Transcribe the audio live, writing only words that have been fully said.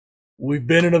We've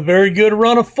been in a very good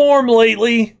run of form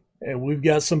lately, and we've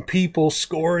got some people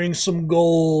scoring some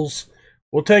goals.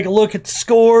 We'll take a look at the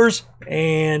scores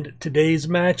and today's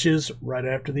matches right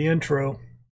after the intro.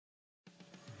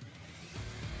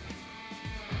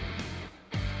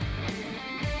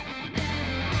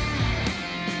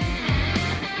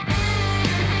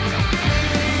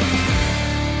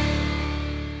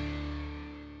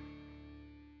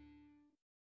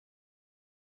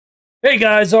 Hey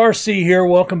guys, RC here.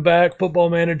 Welcome back.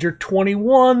 Football Manager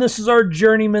 21. This is our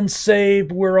Journeyman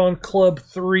save. We're on Club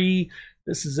 3.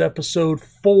 This is episode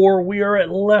 4. We are at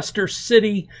Leicester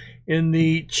City in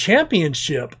the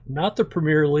Championship, not the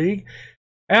Premier League.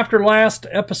 After last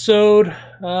episode,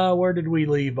 where did we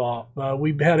leave off?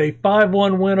 We had a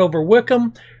 5-1 win over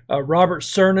Wickham. Robert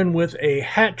Cernan with a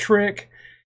hat trick.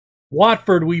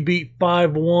 Watford, we beat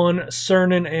 5-1.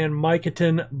 Cernan and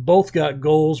Miketon both got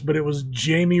goals, but it was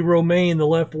Jamie Romaine, the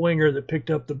left winger, that picked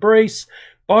up the brace.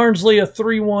 Barnsley, a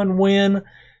 3-1 win.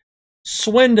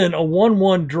 Swindon, a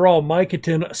 1-1 draw.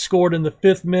 Miketon scored in the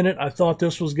 5th minute. I thought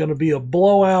this was going to be a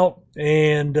blowout,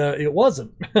 and it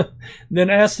wasn't. Then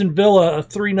Aston Villa, a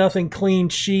 3-0 clean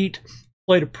sheet.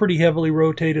 Played a pretty heavily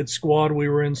rotated squad. We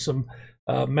were in some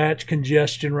match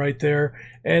congestion right there.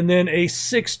 And then a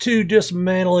 6-2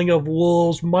 dismantling of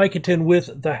Wolves. Miketon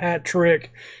with the hat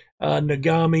trick.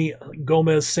 Nagami,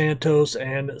 Gomez Santos,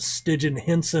 and Stigen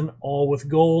Henson all with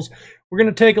goals. We're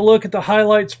going to take a look at the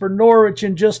highlights for Norwich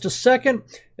in just a second,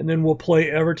 and then we'll play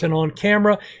Everton on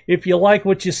camera. If you like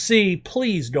what you see,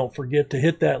 please don't forget to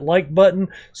hit that like button,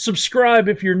 subscribe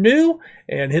if you're new,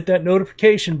 and hit that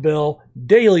notification bell.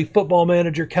 Daily Football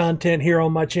Manager content here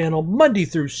on my channel, Monday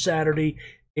through Saturday,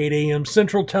 8 a.m.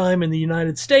 Central Time in the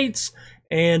United States,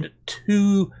 and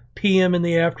 2 p.m. in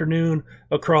the afternoon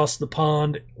across the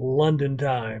pond, London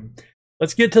time.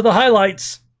 Let's get to the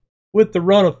highlights. With the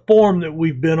run of form that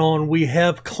we've been on, we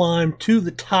have climbed to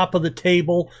the top of the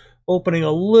table, opening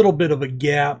a little bit of a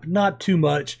gap, not too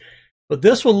much. But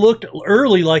this one looked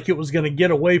early like it was going to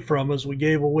get away from us. We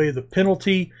gave away the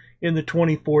penalty in the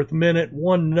 24th minute,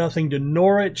 1-0 to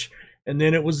Norwich. And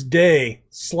then it was Day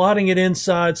slotting it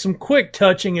inside, some quick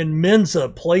touching, and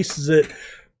Menza places it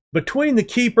between the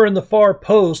keeper and the far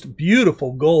post.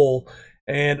 Beautiful goal,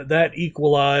 and that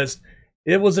equalized.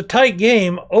 It was a tight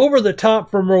game. Over the top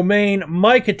from Romaine.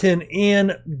 Miketon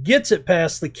in, gets it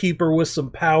past the keeper with some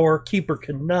power. Keeper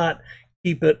cannot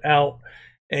keep it out,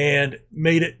 and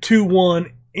made it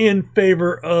 2-1 in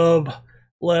favor of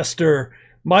Leicester.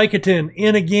 Miketon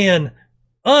in again.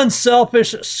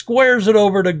 Unselfish, squares it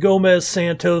over to Gomez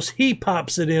Santos. He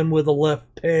pops it in with a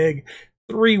left peg.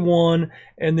 3-1.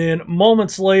 And then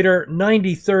moments later,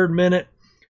 93rd minute,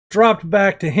 dropped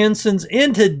back to Henson's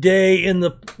into Day in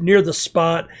the near the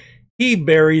spot. He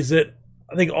buries it.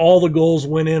 I think all the goals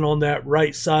went in on that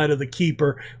right side of the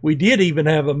keeper. We did even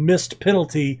have a missed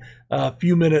penalty a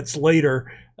few minutes later,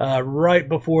 right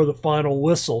before the final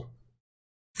whistle.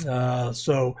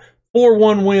 So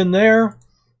 4-1 win there.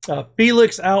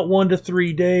 Felix out 1 to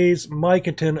 3 days.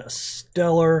 Miketon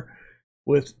stellar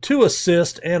with 2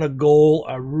 assists and a goal.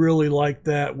 I really like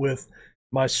that with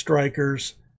my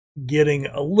strikers getting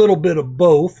a little bit of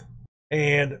both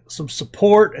and some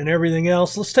support and everything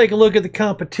else. Let's take a look at the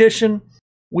competition.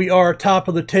 We are top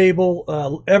of the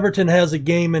table. Everton has a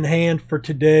game in hand for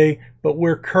today, but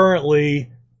we're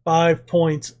currently 5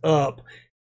 points up.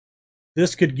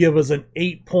 This could give us an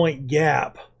 8-point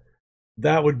gap.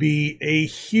 That would be a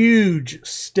huge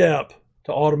step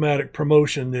to automatic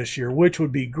promotion this year, which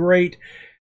would be great.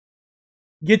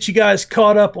 Get you guys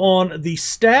caught up on the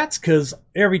stats, because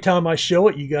every time I show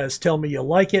it, you guys tell me you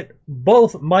like it.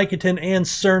 Both Miketon and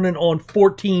Cernan on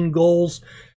 14 goals.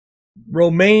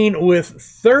 Romaine with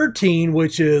 13,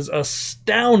 which is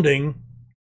astounding.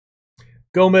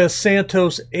 Gomez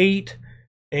Santos 8,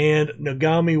 and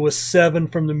Nagami with 7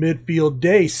 from the midfield.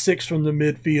 Day 6 from the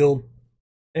midfield.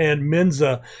 And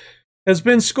Menza has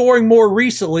been scoring more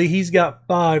recently. He's got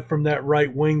 5 from that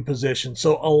right wing position.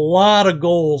 So a lot of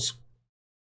goals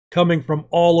coming from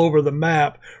all over the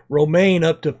map. Romaine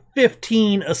up to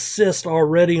 15 assists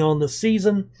already on the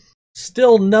season.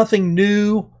 Still nothing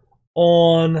new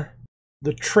on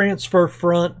the transfer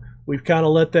front. We've kind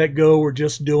of let that go. We're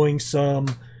just doing some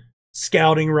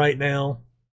scouting right now.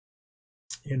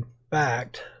 In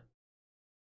fact,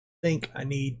 I think I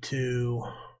need to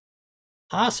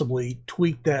possibly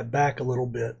tweak that back a little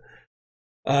bit.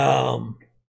 Or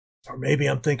maybe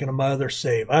I'm thinking of my other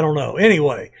save. I don't know.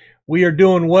 Anyway, we are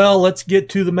doing well. Let's get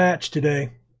to the match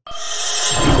today.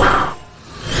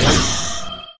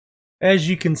 As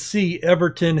you can see,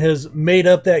 Everton has made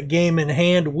up that game in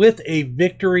hand with a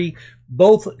victory.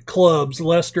 Both clubs,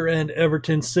 Leicester and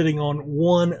Everton, sitting on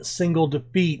one single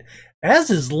defeat, as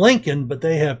is Lincoln, but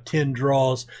they have 10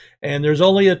 draws. And there's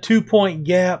only a 2-point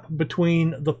gap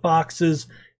between the Foxes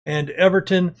and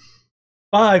Everton,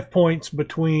 5 points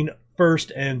between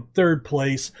first and third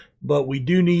place. But we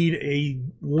do need a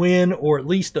win or at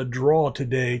least a draw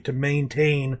today to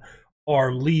maintain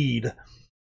our lead.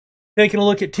 Taking a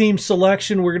look at team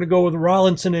selection, we're going to go with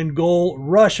Rollinson in goal,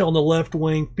 Rush on the left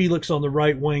wing, Felix on the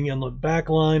right wing and the back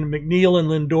line, McNeil and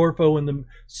Lindorfo in the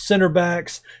center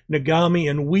backs, Nagami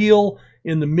and Wheel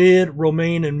in the mid,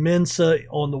 Romaine and Mensah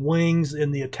on the wings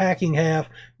in the attacking half.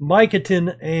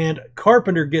 Miketon and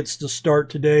Carpenter gets to start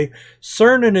today.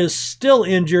 Cernan is still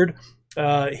injured.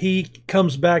 He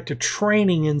comes back to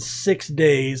training in 6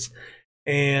 days,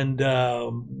 and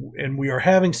we are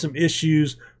having some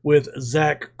issues with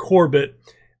Zach Corbett.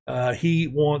 He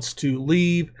wants to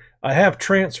leave. I have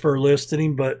transfer listed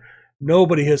him, but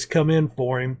nobody has come in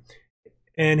for him.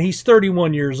 And he's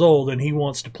 31 years old, and he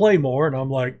wants to play more. And I'm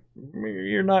like,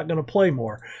 you're not going to play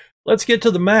more. Let's get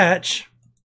to the match.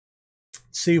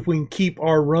 See if we can keep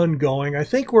our run going. I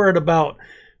think we're at about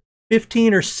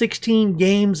 15 or 16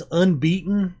 games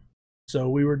unbeaten. So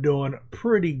we were doing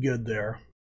pretty good there.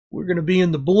 We're going to be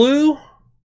in the blue.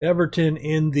 Everton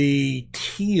in the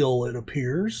teal, it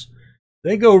appears.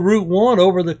 They go Route 1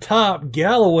 over the top.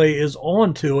 Galloway is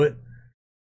on to it.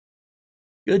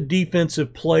 Good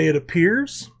defensive play, it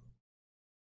appears.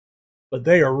 But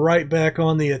they are right back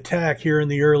on the attack here in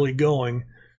the early going.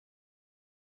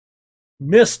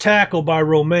 Missed tackle by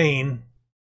Romaine.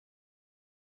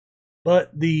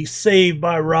 But the save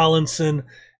by Rollinson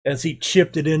as he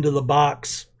chipped it into the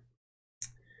box.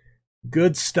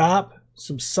 Good stop.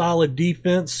 Some solid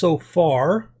defense so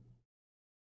far.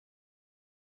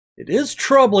 It is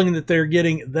troubling that they're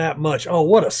getting that much. Oh,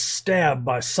 what a stab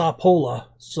by Safola.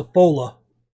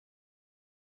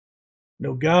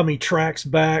 Nogami tracks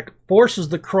back, forces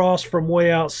the cross from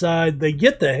way outside. They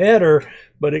get the header,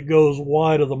 but it goes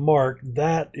wide of the mark.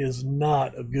 That is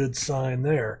not a good sign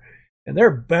there. And they're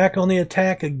back on the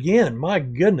attack again. My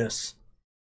goodness.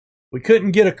 We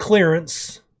couldn't get a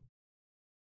clearance.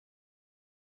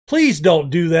 Please don't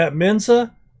do that,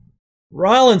 Mensah.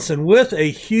 Rollinson with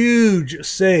a huge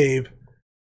save.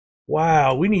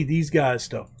 Wow, we need these guys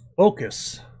to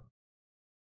focus.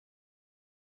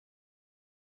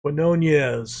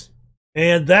 Quinones.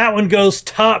 And that one goes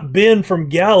top bin from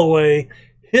Galloway.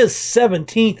 His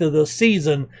 17th of the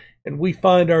season. And we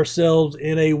find ourselves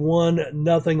in a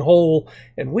 1-0 hole.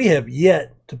 And we have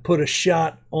yet to put a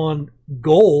shot on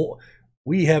goal.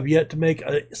 We have yet to make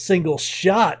a single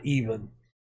shot even.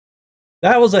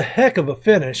 That was a heck of a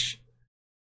finish.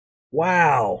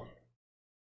 Wow.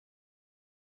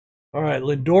 All right,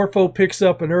 Lindorfo picks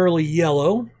up an early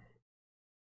yellow.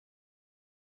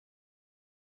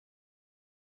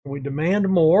 We demand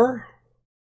more.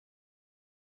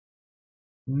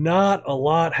 Not a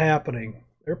lot happening.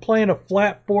 They're playing a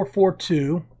flat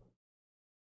 4-4-2.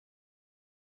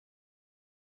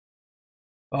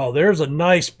 Oh, there's a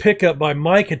nice pickup by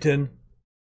Miketon.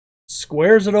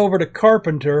 Squares it over to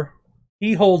Carpenter.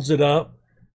 He holds it up.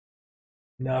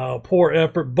 No, poor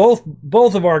effort.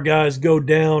 Both of our guys go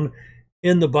down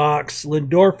in the box.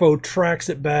 Lindorfo tracks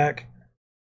it back.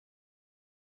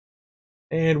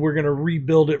 And we're going to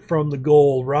rebuild it from the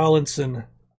goal. Rollinson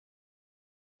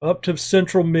up to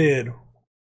central mid.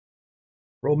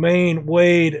 Romaine,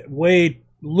 Wade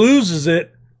loses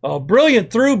it. A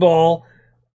brilliant through ball,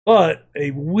 but a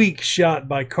weak shot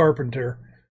by Carpenter.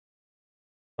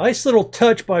 Nice little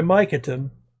touch by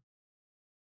Miketon.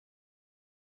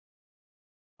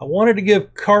 I wanted to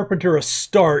give Carpenter a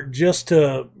start just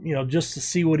to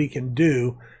see what he can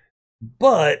do,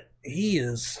 but he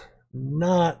is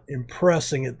not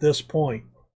impressing at this point.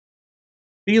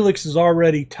 Felix is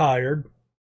already tired.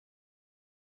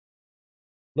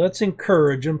 Let's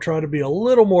encourage him, try to be a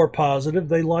little more positive.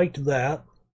 They liked that.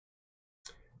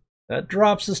 That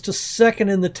drops us to second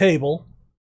in the table.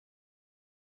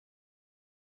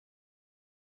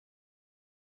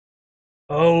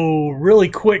 Oh, really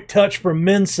quick touch from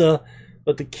Mensah,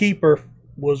 but the keeper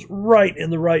was right in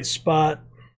the right spot.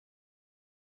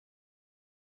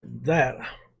 That, I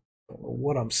don't know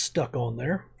what I'm stuck on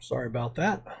there. Sorry about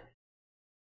that.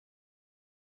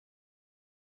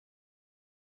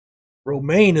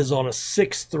 Romaine is on a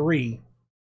 6-3.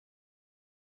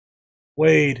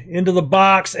 Wade into the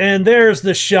box, and there's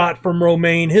the shot from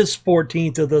Romaine, his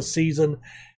 14th of the season.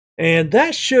 And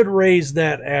that should raise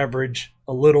that average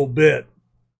a little bit.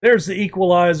 There's the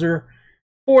equalizer,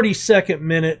 42nd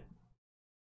minute.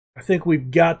 I think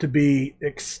we've got to be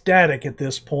ecstatic at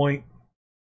this point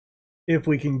if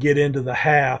we can get into the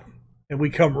half And we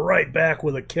come right back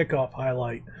with a kickoff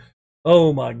highlight.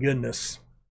 Oh, my goodness.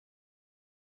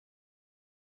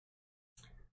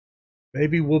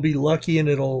 Maybe we'll be lucky and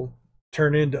it'll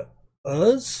turn into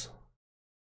us.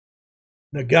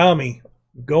 Nagami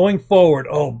going forward.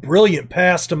 Oh, brilliant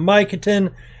pass to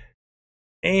Mikatin.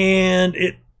 And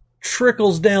it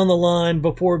trickles down the line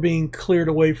before being cleared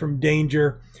away from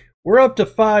danger. We're up to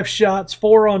 5 shots,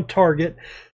 4 on target.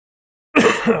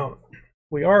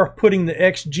 We are putting the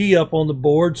XG up on the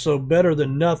board, so better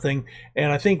than nothing.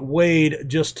 And I think Wade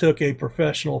just took a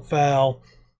professional foul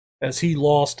as he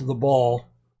lost the ball.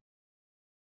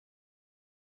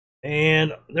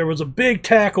 And there was a big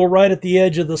tackle right at the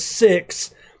edge of the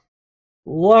 6.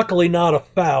 Luckily not a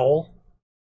foul.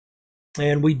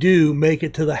 And we do make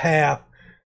it to the half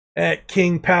at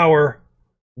King Power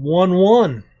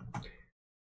 1-1.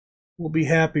 We'll be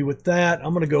happy with that.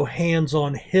 I'm going to go hands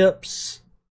on hips.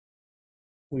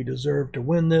 We deserve to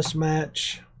win this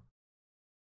match.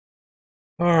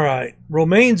 All right.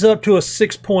 Romaine's up to a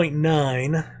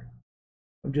 6.9.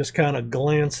 I'm just kind of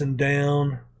glancing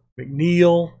down.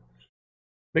 McNeil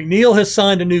has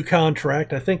signed a new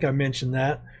contract. I think I mentioned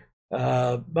that.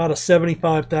 About a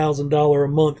 $75,000 a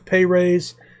month pay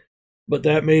raise, but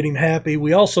that made him happy.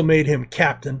 We also made him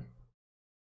captain.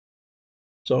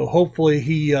 So hopefully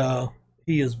he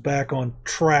is back on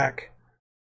track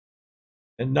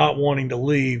and not wanting to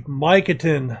leave.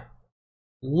 Mikatin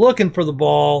looking for the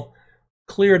ball,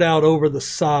 cleared out over the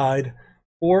side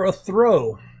for a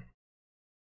throw.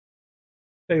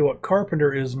 Tell you what,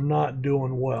 Carpenter is not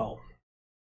doing well.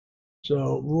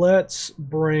 So let's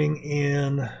bring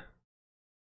in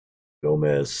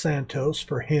Gomez Santos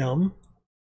for him.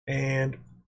 And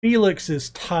Felix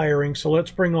is tiring, so let's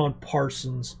bring on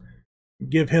Parsons.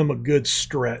 Give him a good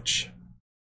stretch.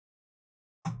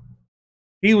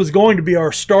 He was going to be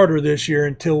our starter this year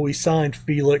until we signed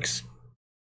Felix.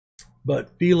 But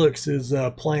Felix is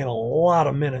playing a lot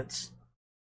of minutes.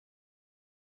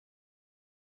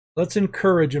 Let's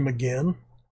encourage him again.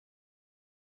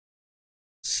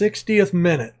 60th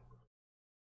minute.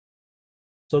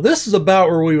 So this is about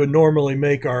where we would normally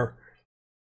make our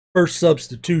first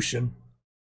substitution.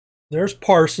 There's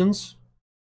Parsons.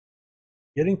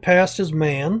 Getting past his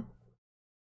man.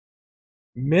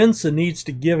 Mensah needs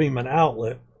to give him an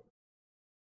outlet.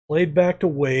 Played back to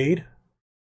Wade.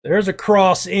 There's a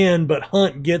cross in, but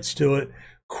Hunt gets to it.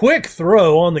 Quick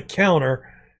throw on the counter.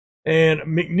 And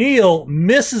McNeil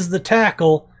misses the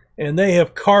tackle, and they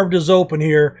have carved us open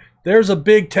here. There's a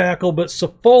big tackle, but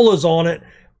Safola's on it.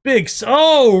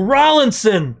 Oh,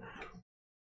 Rollinson!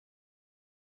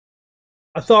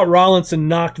 I thought Rollinson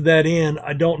knocked that in.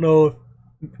 I don't know if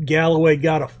Galloway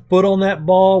got a foot on that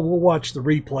ball. We'll watch the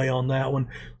replay on that one.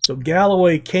 So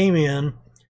Galloway came in,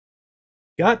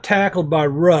 got tackled by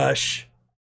Rush.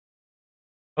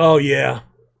 Oh, yeah.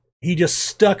 He just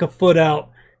stuck a foot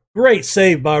out. Great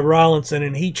save by Rollinson,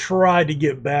 and he tried to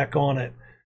get back on it.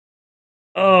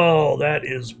 Oh, that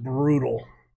is brutal.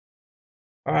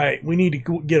 All right, we need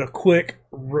to get a quick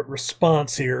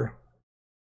response here.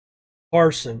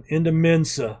 Parson into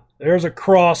Mensah. There's a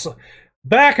cross.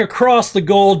 Back across the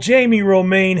goal, Jamie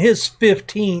Romaine, his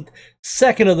 15th,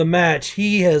 second of the match.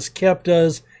 He has kept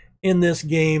us in this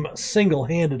game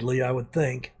single-handedly, I would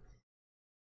think.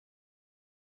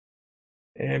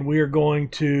 And we're going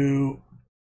to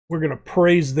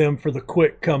praise them for the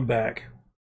quick comeback.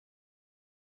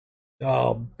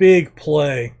 Oh, big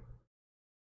play.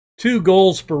 2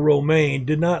 goals for Romaine.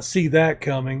 Did not see that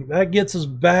coming. That gets us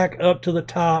back up to the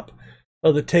top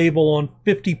of the table on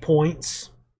 50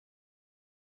 points.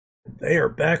 They are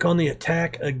back on the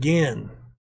attack again.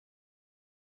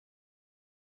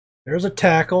 There's a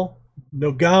tackle.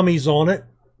 Nogami's on it.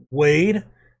 Wade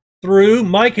through.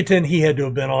 Mikatin, he had to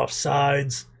have been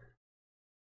offsides.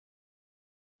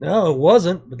 No, it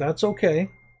wasn't, but that's okay.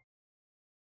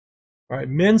 All right,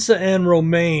 Mensah and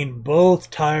Romaine, both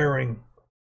tiring.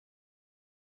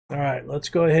 All right, let's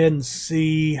go ahead and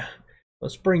see.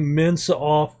 Let's bring Mensah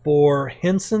off for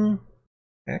Henson.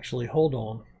 Actually, hold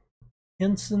on.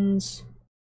 Henson's.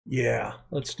 Yeah,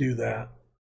 let's do that.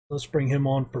 Let's bring him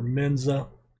on for Mensah.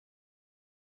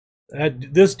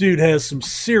 This dude has some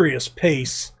serious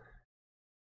pace.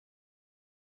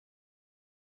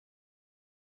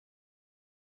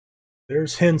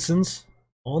 There's Henson's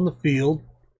on the field.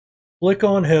 Flick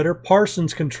on header.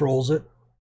 Parsons controls it.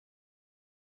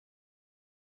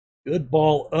 Good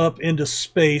ball up into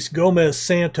space. Gomez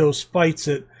Santos fights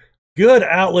it. Good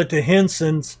outlet to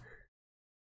Henson's.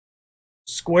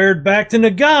 Squared back to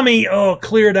Nagami. Oh,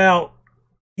 cleared out.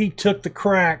 He took the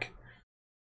crack.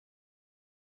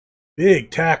 Big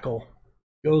tackle.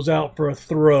 Goes out for a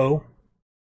throw.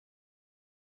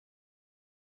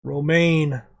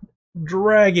 Romain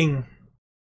dragging.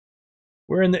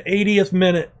 We're in the 80th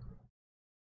minute.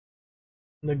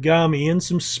 Nagami in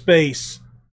some space.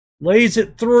 Lays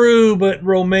it through, but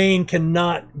Romain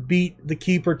cannot beat the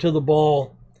keeper to the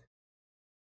ball.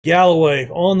 Galloway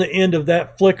on the end of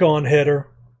that flick-on header.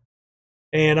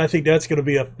 And I think that's going to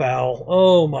be a foul.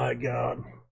 Oh, my God.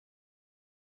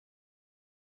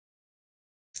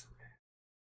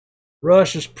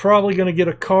 Rush is probably going to get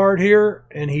a card here,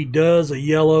 and he does, a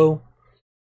yellow.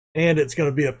 And it's going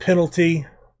to be a penalty.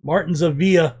 Martin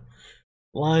Zavia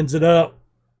lines it up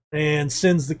and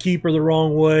sends the keeper the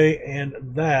wrong way, and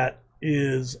that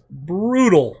is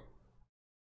brutal.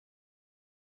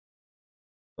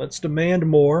 Let's demand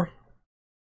more.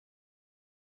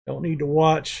 Don't need to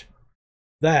watch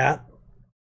that.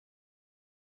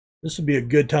 This would be a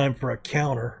good time for a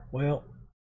counter. Well,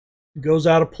 it goes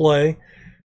out of play.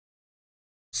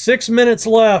 6 minutes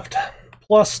left,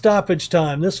 plus stoppage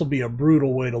time. This will be a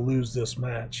brutal way to lose this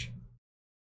match.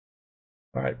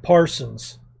 All right,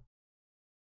 Parsons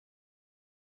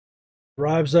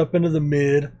drives up into the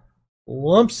mid,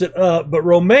 lumps it up, but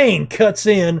Romain cuts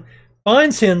in,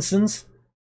 finds Henson's,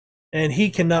 and he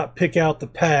cannot pick out the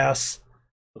pass.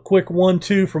 A quick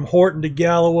 1-2 from Horton to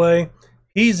Galloway.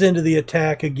 He's into the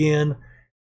attack again.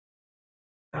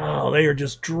 Oh, they are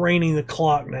just draining the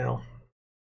clock now.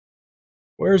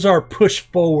 Where's our push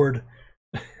forward?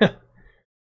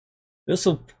 This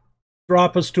will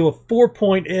drop us to a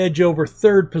 4-point edge over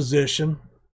third position.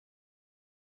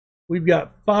 We've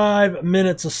got 5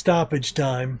 minutes of stoppage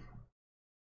time.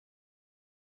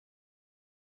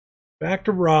 Back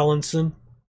to Rollinson.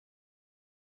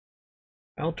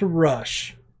 Out to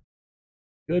Rush.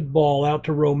 Good ball out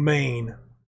to Romain.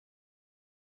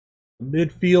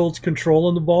 Midfield's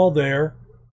controlling the ball there.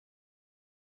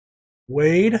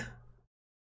 Wade.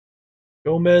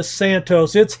 Gomez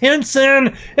Santos. It's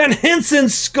Henson, and Henson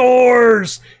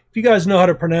scores. If you guys know how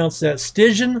to pronounce that,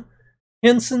 Stigen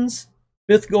Henson's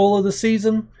 5th goal of the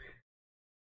season.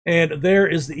 And there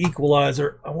is the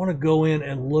equalizer. I want to go in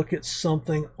and look at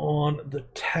something on the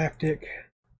tactic.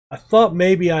 I thought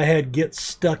maybe I had get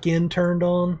stuck in turned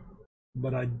on,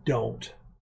 but I don't.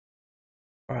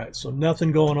 All right, so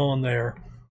nothing going on there.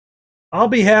 I'll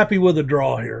be happy with a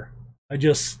draw here.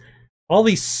 All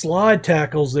these slide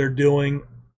tackles they're doing,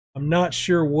 I'm not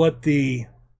sure what the...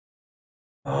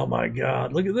 Oh my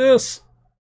God, look at this.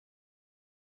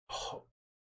 Oh,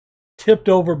 tipped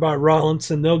over by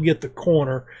Rollinson. They'll get the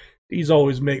corner. These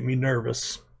always make me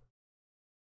nervous.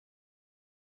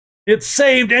 It's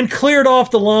saved and cleared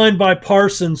off the line by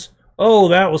Parsons. Oh,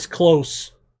 that was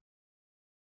close.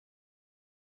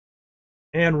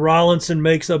 And Rollinson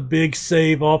makes a big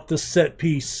save off the set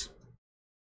piece.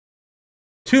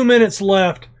 2 minutes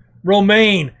left.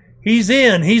 Romain, he's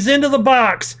in. He's into the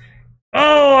box.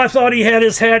 Oh, I thought he had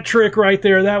his hat trick right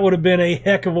there. That would have been a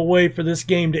heck of a way for this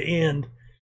game to end.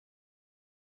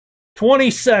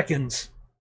 20 seconds.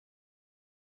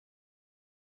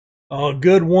 Oh,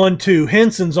 good 1-2.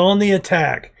 Henson's on the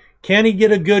attack. Can he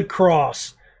get a good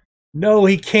cross? No,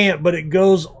 he can't, but it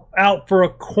goes out for a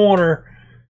corner.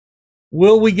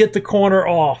 Will we get the corner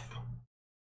off?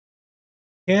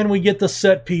 Can we get the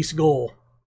set piece goal?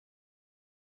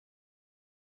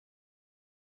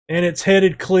 And it's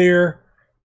headed clear,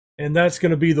 and that's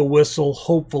going to be the whistle,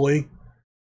 hopefully.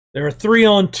 There are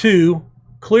 3-on-2,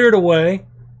 cleared away,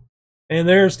 and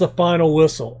there's the final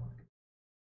whistle.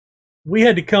 We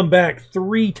had to come back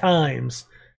 3 times.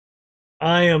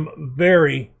 I am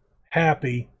very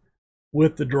happy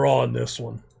with the draw in this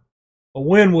one. A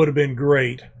win would have been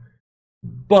great,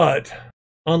 but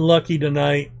unlucky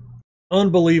tonight.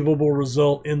 Unbelievable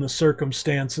result in the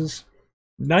circumstances.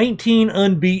 19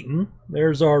 unbeaten.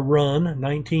 There's our run.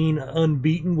 19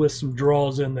 unbeaten with some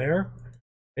draws in there.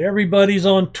 Everybody's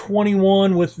on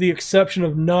 21 with the exception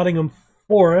of Nottingham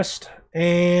Forest.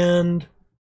 And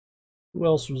who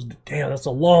else was... Damn, that's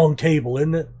a long table,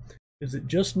 isn't it? Is it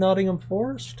just Nottingham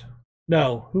Forest?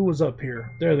 No, who was up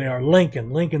here? There they are.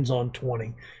 Lincoln. Lincoln's on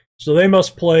 20. So they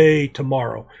must play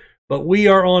tomorrow. But we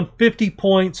are on 50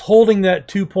 points, holding that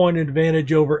 2-point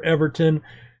advantage over Everton.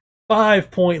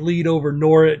 5-point lead over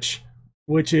Norwich,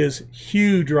 which is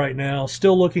huge right now.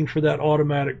 Still looking for that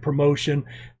automatic promotion.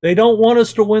 They don't want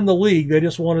us to win the league. They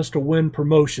just want us to win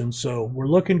promotion. So we're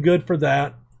looking good for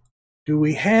that. Do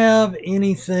we have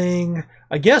anything?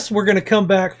 I guess we're going to come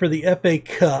back for the FA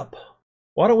Cup.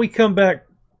 Why don't we come back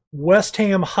West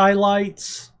Ham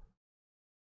highlights?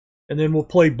 And then we'll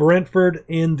play Brentford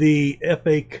in the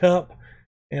FA Cup.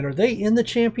 And are they in the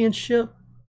championship?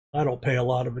 I don't pay a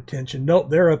lot of attention. Nope,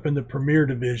 they're up in the Premier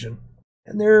Division.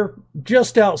 and they're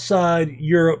just outside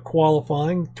Europe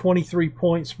qualifying, 23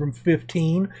 points from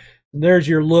 15. And there's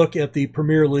your look at the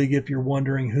Premier League if you're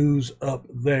wondering who's up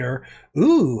there.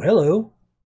 Ooh, hello.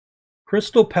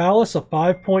 Crystal Palace, a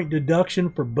 5-point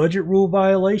deduction for budget rule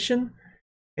violation.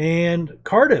 And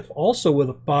Cardiff also with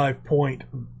a 5-point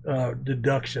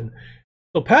deduction.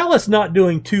 So Palace not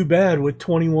doing too bad with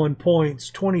 21 points.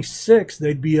 26,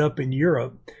 they'd be up in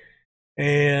Europe.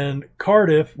 And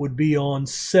Cardiff would be on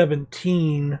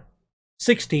 16.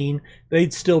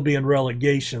 They'd still be in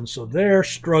relegation. So they're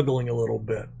struggling a little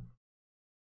bit.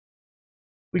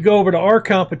 We go over to our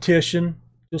competition,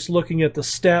 just looking at the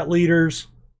stat leaders.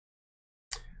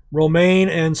 Romain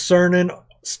and Cernan,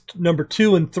 number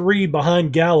 2 and 3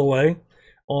 behind Galloway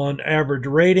on average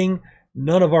rating.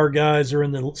 None of our guys are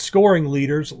in the scoring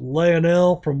leaders.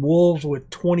 Lionel from Wolves with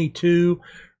 22.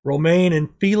 Romain and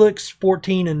Felix,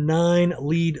 14 and 9,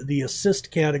 lead the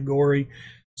assist category.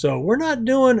 So we're not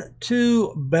doing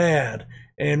too bad.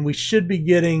 And we should be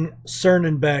getting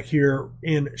Cernan back here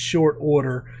in short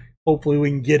order. Hopefully we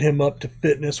can get him up to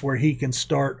fitness where he can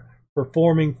start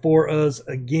performing for us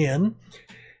again.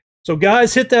 So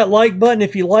guys, hit that like button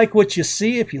if you like what you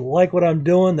see, if you like what I'm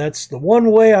doing. That's the one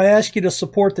way I ask you to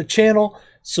support the channel.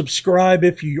 Subscribe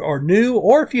if you are new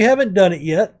or if you haven't done it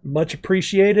yet. Much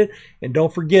appreciated. And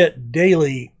don't forget,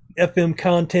 daily FM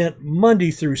content Monday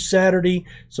through Saturday.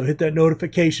 So hit that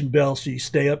notification bell so you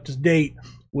stay up to date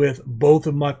with both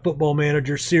of my Football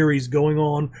Manager series going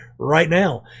on right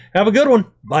now. Have a good one.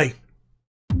 Bye.